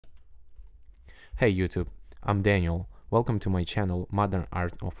Hey YouTube, I'm Daniel. Welcome to my channel Modern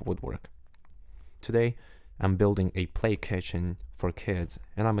Art of Woodwork. Today I'm building a play kitchen for kids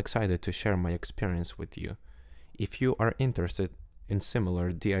and I'm excited to share my experience with you. If you are interested in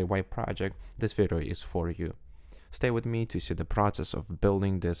similar DIY project, this video is for you. Stay with me to see the process of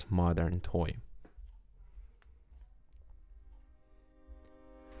building this modern toy.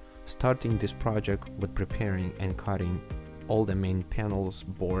 Starting this project with preparing and cutting all the main panels,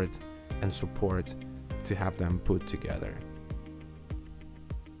 boards, and support to have them put together.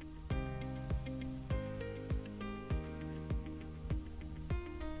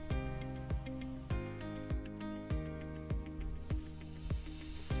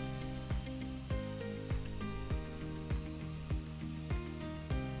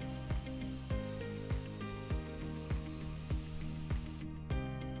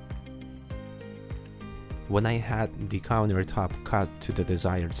 When I had the countertop cut to the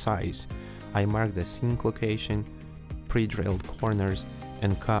desired size, I marked the sink location, pre-drilled corners,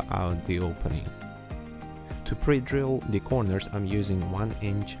 and cut out the opening. To pre-drill the corners, I'm using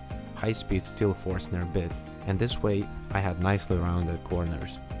 1-inch high-speed steel Fostner bit, and this way I had nicely rounded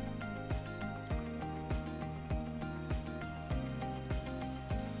corners.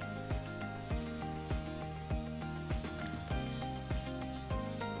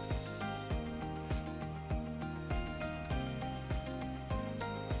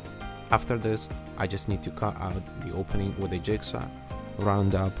 After this, I just need to cut out the opening with a jigsaw,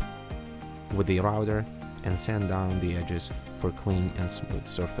 round up with the router, and sand down the edges for clean and smooth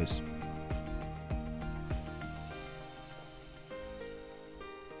surface.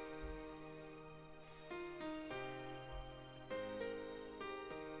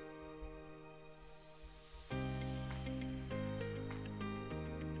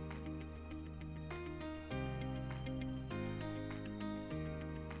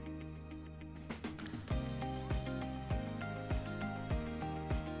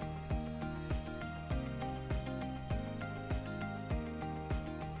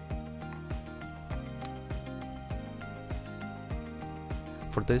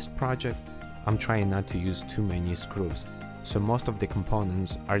 For this project, I'm trying not to use too many screws, so most of the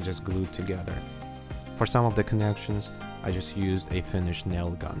components are just glued together. For some of the connections, I just used a finished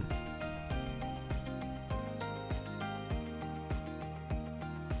nail gun.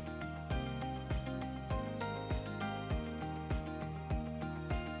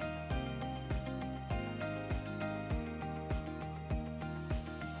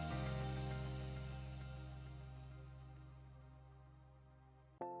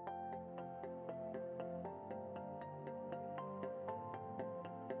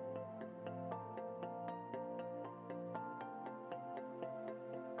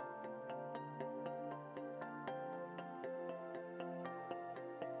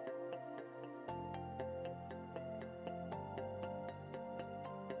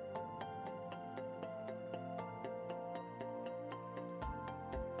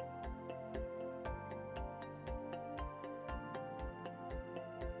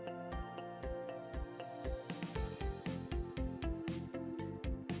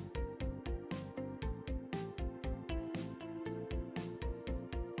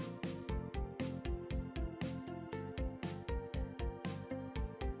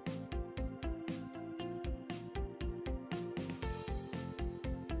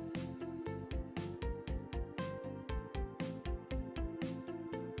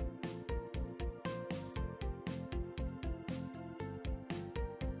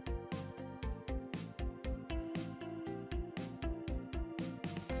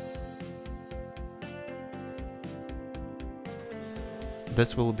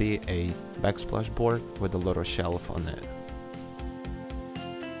 This will be a backsplash board with a little shelf on it.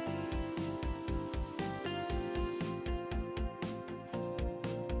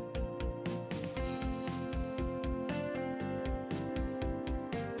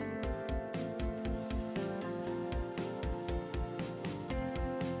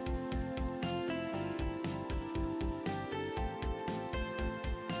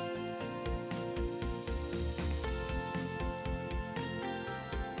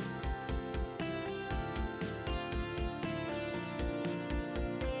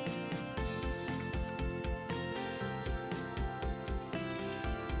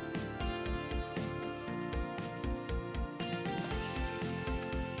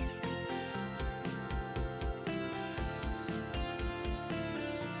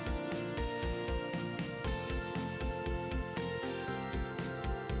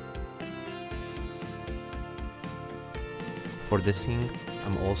 For the sink,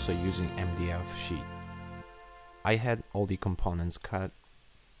 I'm also using MDF sheet. I had all the components cut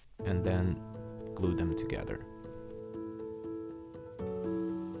and then glue them together.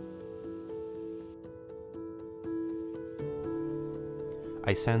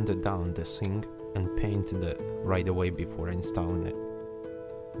 I sanded down the sink and painted it right away before installing it.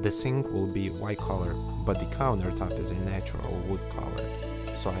 The sink will be white color, but the countertop is a natural wood color,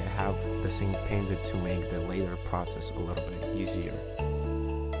 so I have the sink painted to make the later process a little bit easier.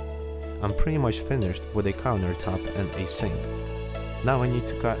 I'm pretty much finished with a countertop and a sink. Now I need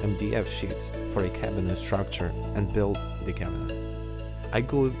to cut MDF sheets for a cabinet structure and build the cabinet. I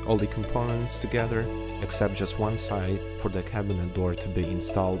glued all the components together except just one side for the cabinet door to be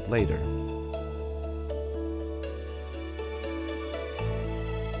installed later.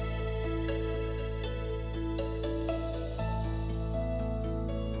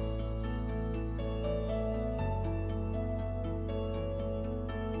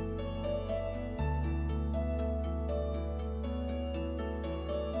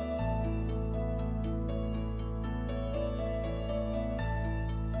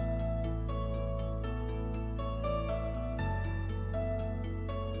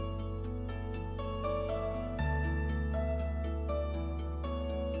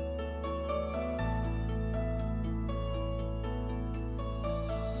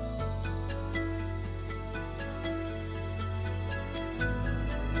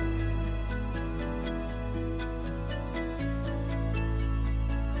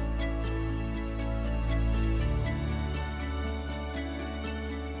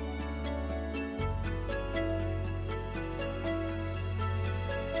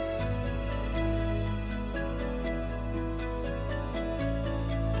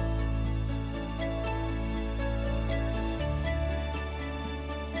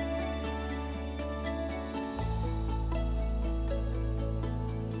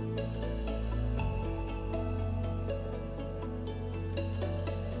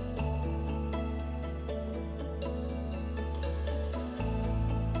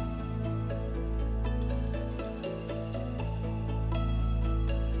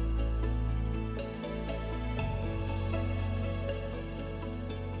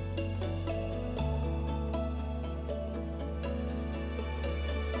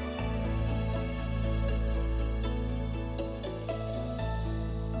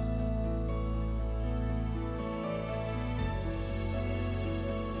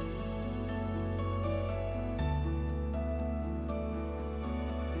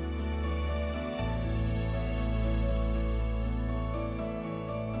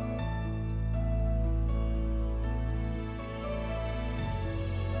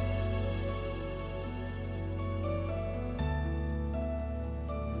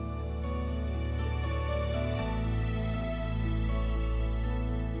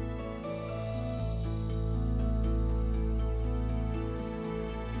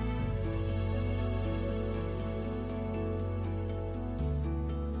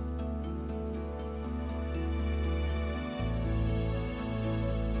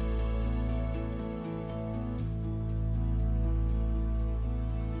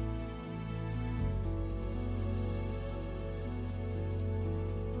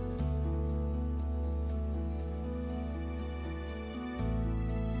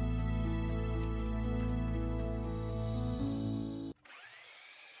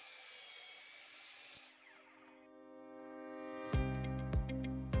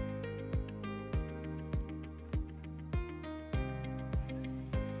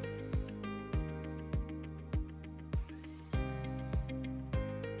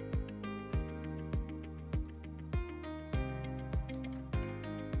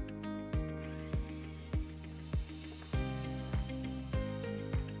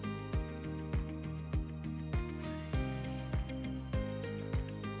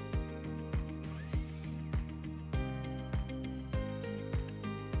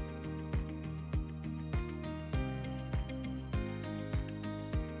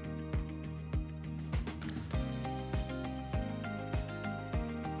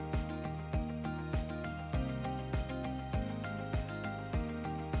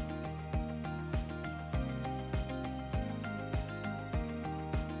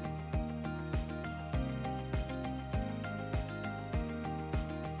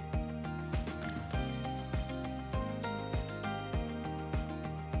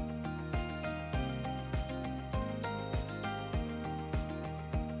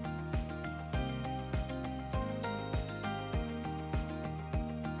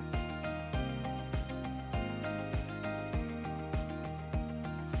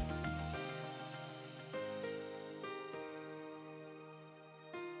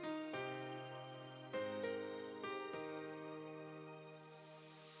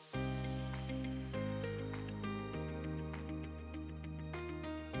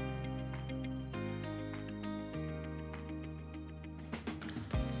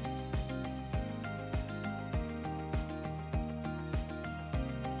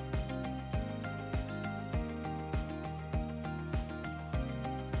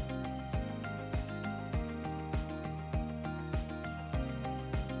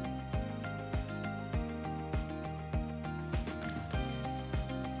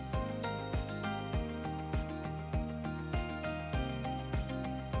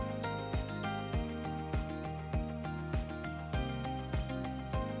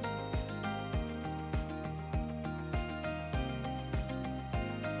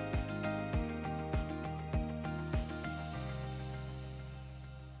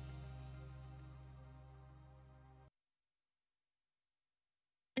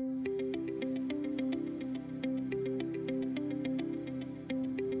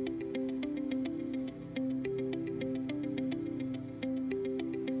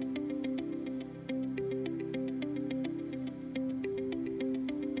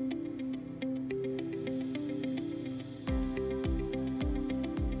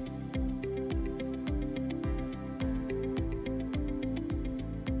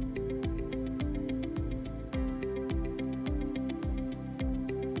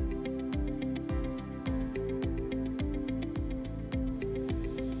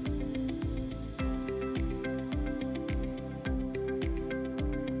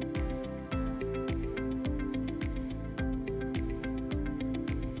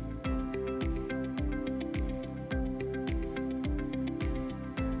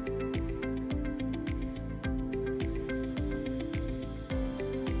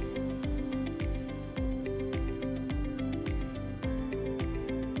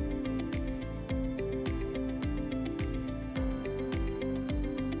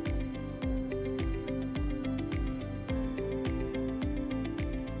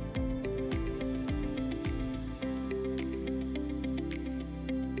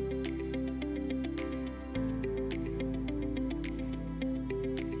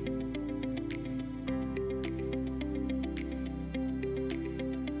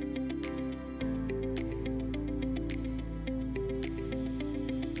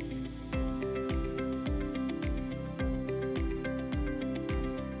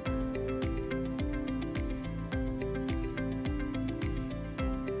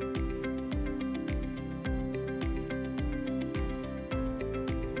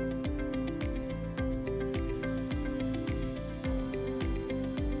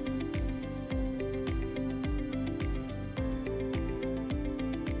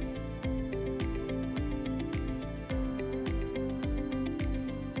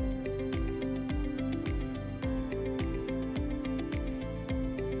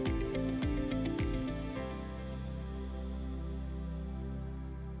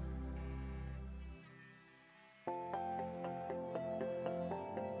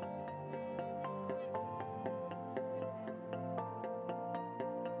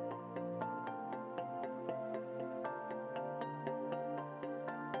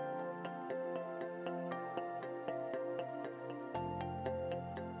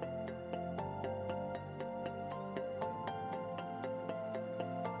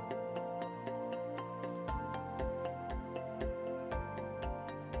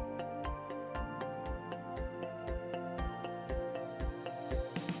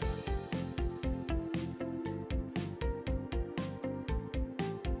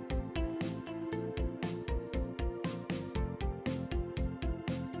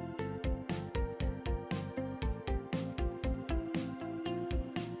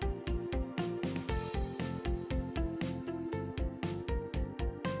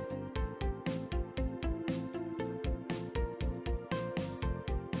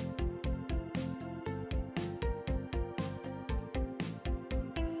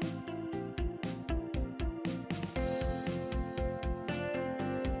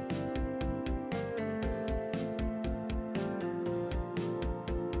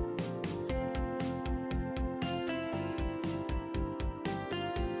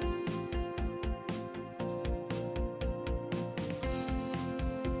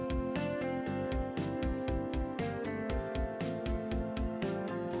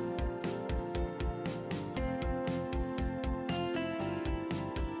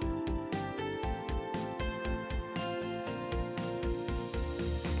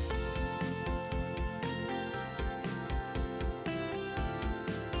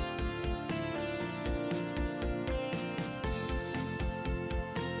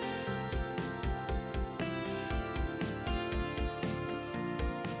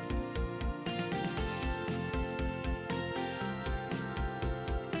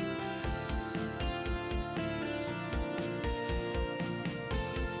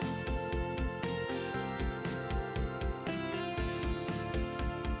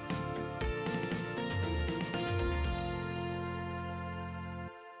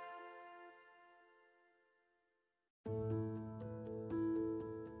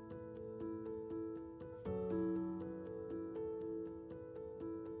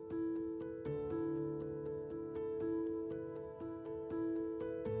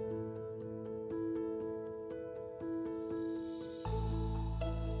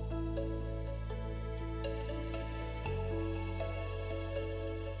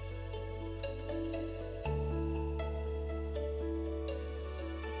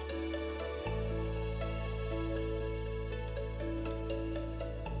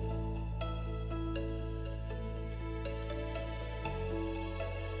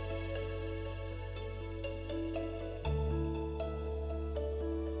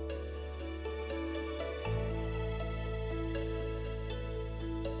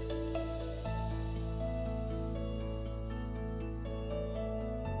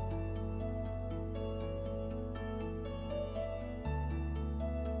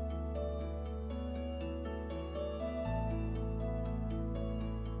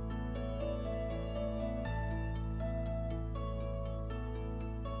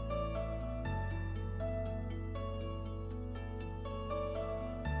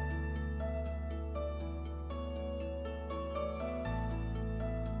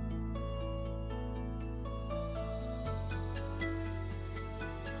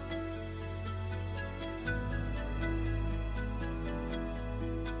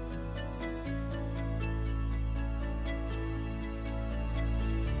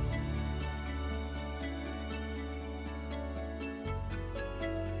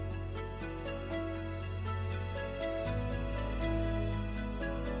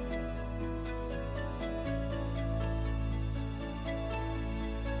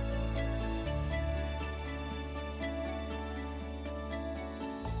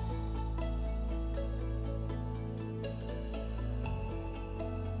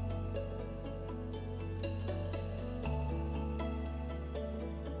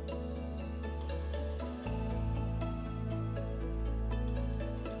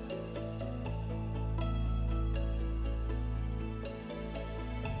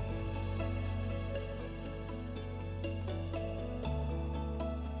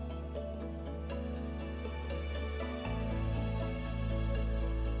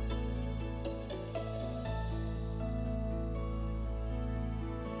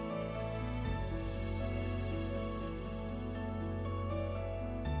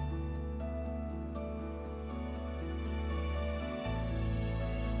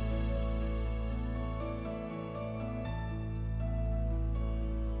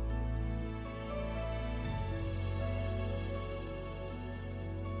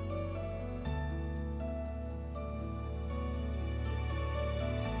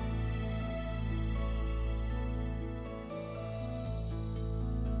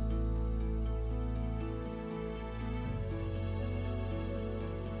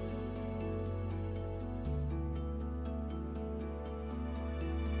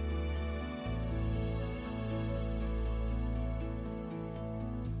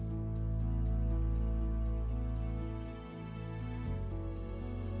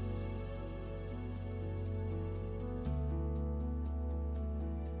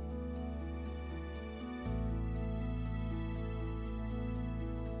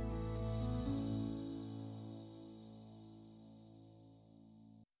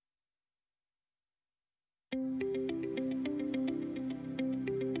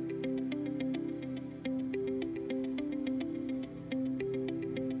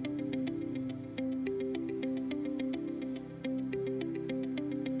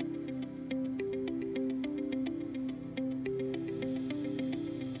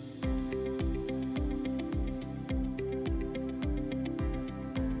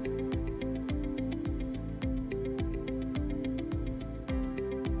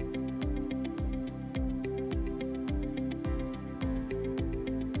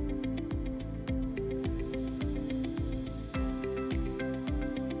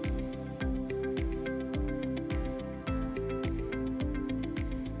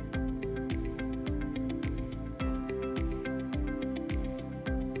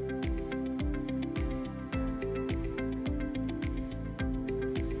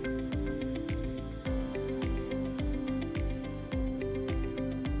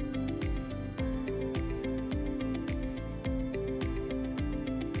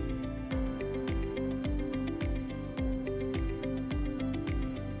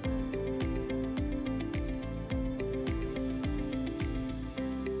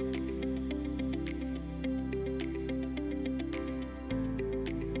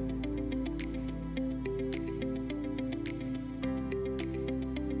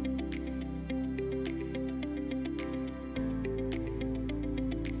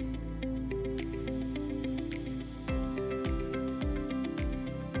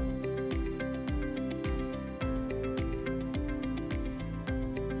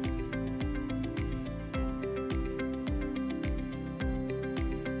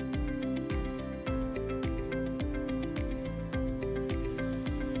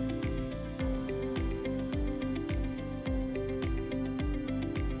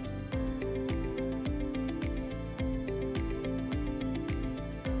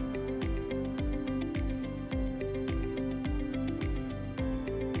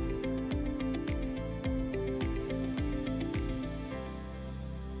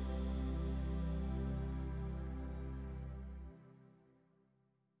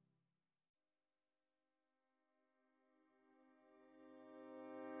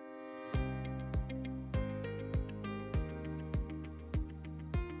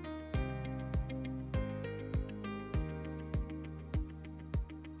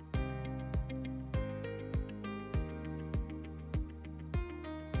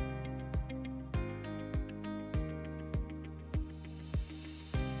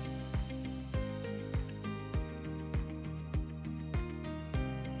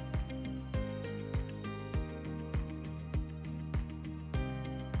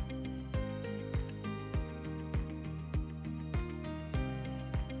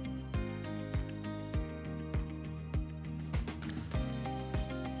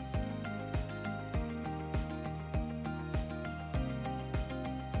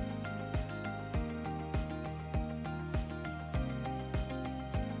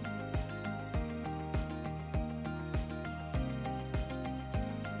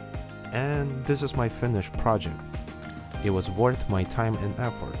 And this is my finished project. It was worth my time and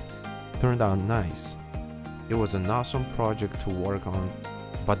effort. Turned out nice. It was an awesome project to work on,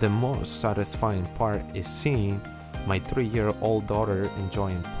 but the most satisfying part is seeing my 3-year-old daughter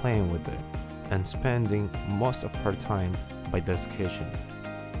enjoying playing with it and spending most of her time by this kitchen.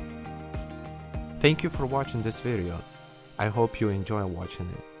 Thank you for watching this video. I hope you enjoy watching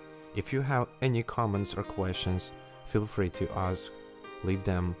it. If you have any comments or questions, feel free to ask. Leave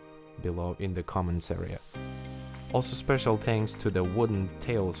them below in the comments area. Also, special thanks to the Wooden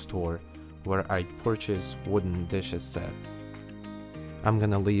Tale store where I purchased wooden dishes set. I'm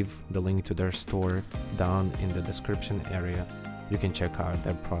gonna leave the link to their store down in the description area. You can check out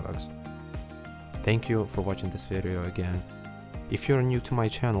their products. Thank you for watching this video again. If you're new to my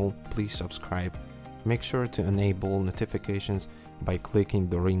channel, please subscribe. Make sure to enable notifications by clicking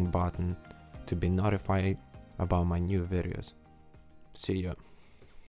the ring button to be notified about my new videos. See ya.